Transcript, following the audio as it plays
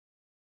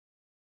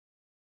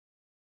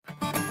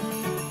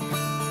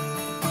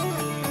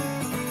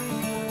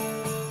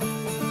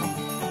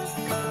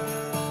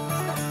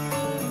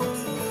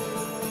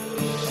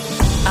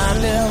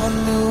never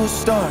knew a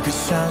star could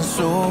shine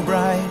so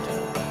bright.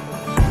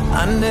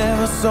 I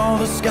never saw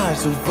the sky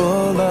so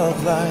full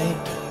of light.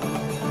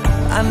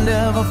 I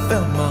never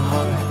felt my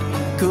heart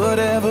could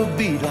ever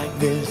beat like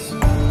this,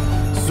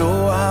 so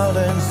wild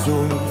and so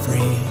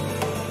free.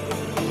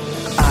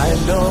 I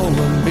know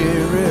a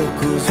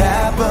miracle's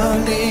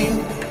happening,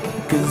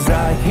 'cause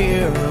I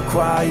hear a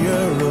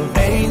choir of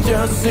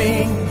angels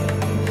sing.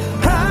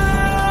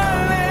 Hallelujah.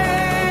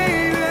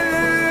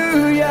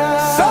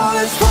 So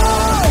let's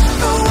pour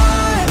the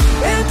wine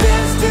and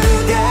dance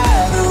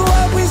together.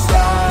 What we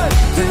start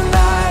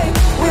tonight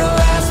will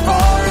last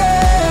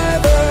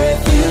forever.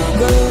 If you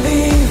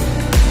believe,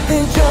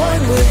 then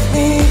join with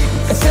me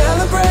and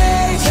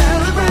celebrate.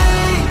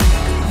 Celebrate.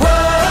 Whoa,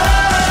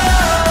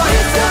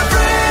 it's a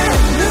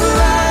brand new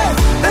life,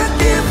 a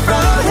gift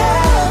from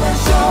heaven,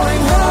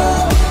 showing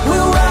hope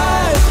will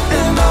rise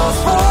and all's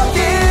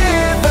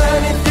forgiven.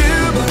 If you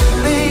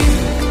believe,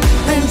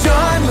 then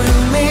join with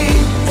me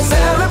and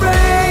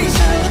celebrate.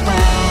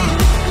 Celebrate.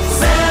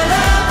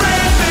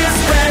 Celebrate this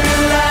brand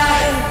new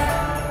life.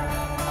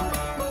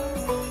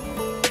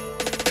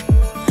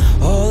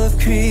 All of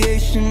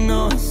creation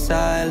on a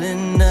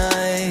silent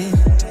night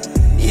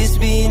is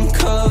being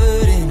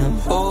covered in a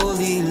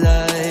holy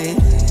light.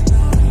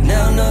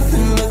 Now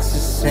nothing looks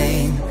the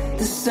same.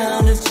 The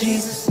sound of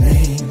Jesus'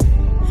 name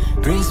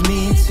brings me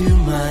to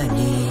my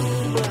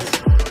knees.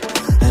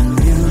 A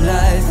new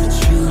life, a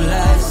true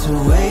life's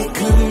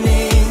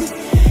awakening.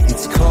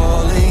 It's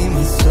calling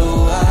me, so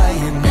I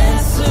am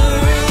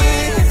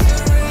answering.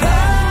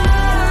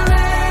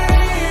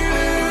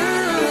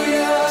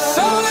 Hallelujah.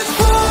 So let's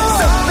pour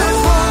the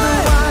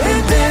wine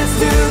and dance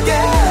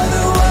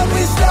together. What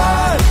we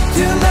start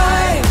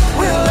tonight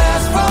will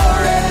last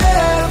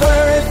forever.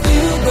 If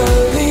you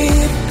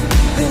believe,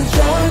 then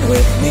join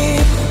with me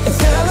and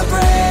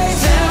celebrate.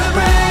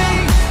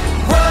 Celebrate.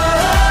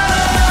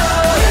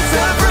 Whoa, it's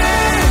a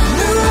brand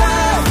new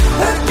life,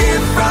 a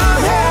gift from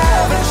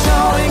heaven,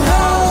 showing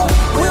hope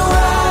will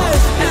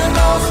rise and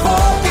all's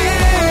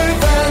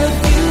forgiven. If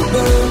you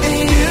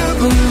believe,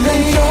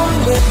 then join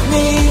with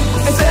me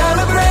and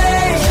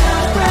celebrate.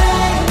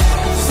 Celebrate.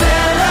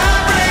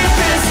 Celebrate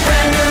this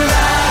brand new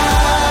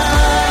life.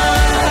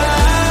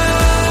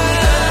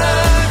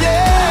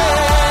 Yeah.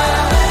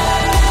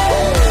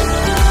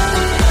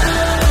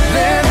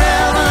 Let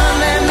heaven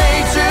and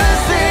nature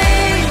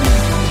sing.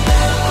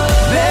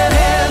 Let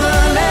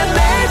heaven and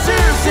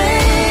nature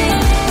sing.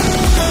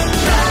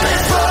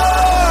 Let's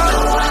pour the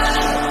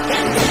wine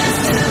and dance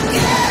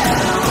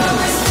together. What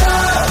we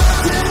start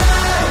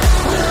tonight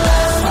will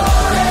last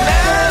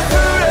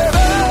forever.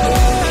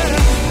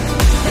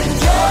 And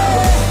join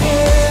with me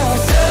and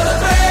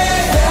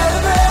celebrate.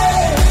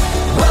 Celebrate.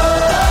 Whoa,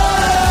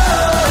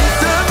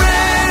 it's a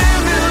brand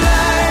new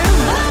life,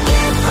 a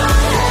gift from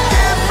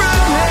heaven.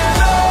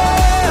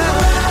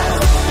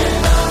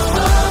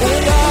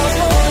 It all's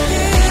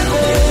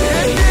forgiven.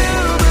 If you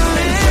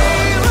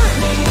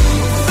believe,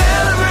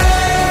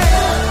 celebrate.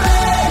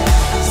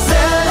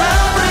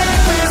 Celebrate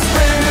this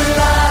brand new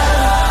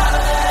life.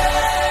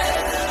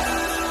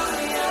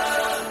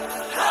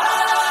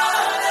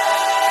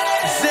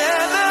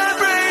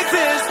 Celebrate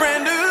this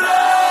brand new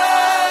life.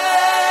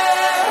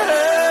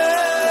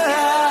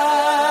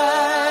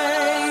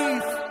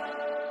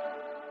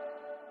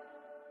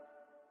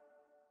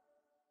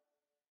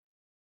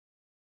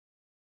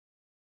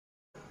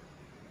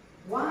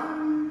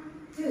 One,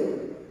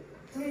 two,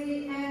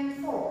 three,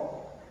 and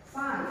four,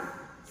 5,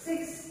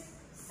 6,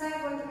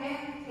 7,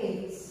 and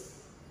 8.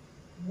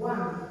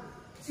 1,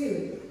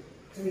 2,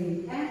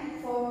 3,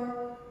 and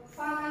 4,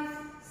 5,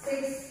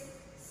 6,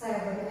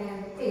 7,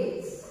 and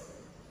 8.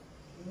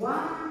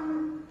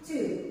 1,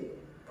 2,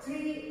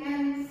 3,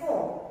 and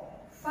 4,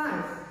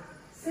 5,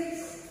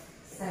 6,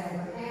 7,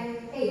 and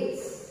 8.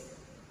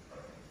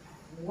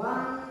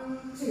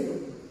 1,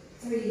 2,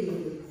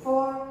 3,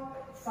 4,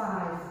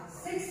 5,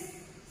 6,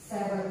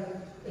 7,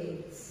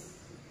 8.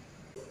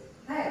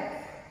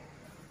 Back.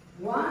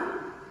 1,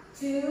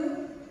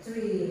 2,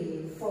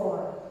 3,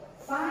 4,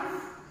 5,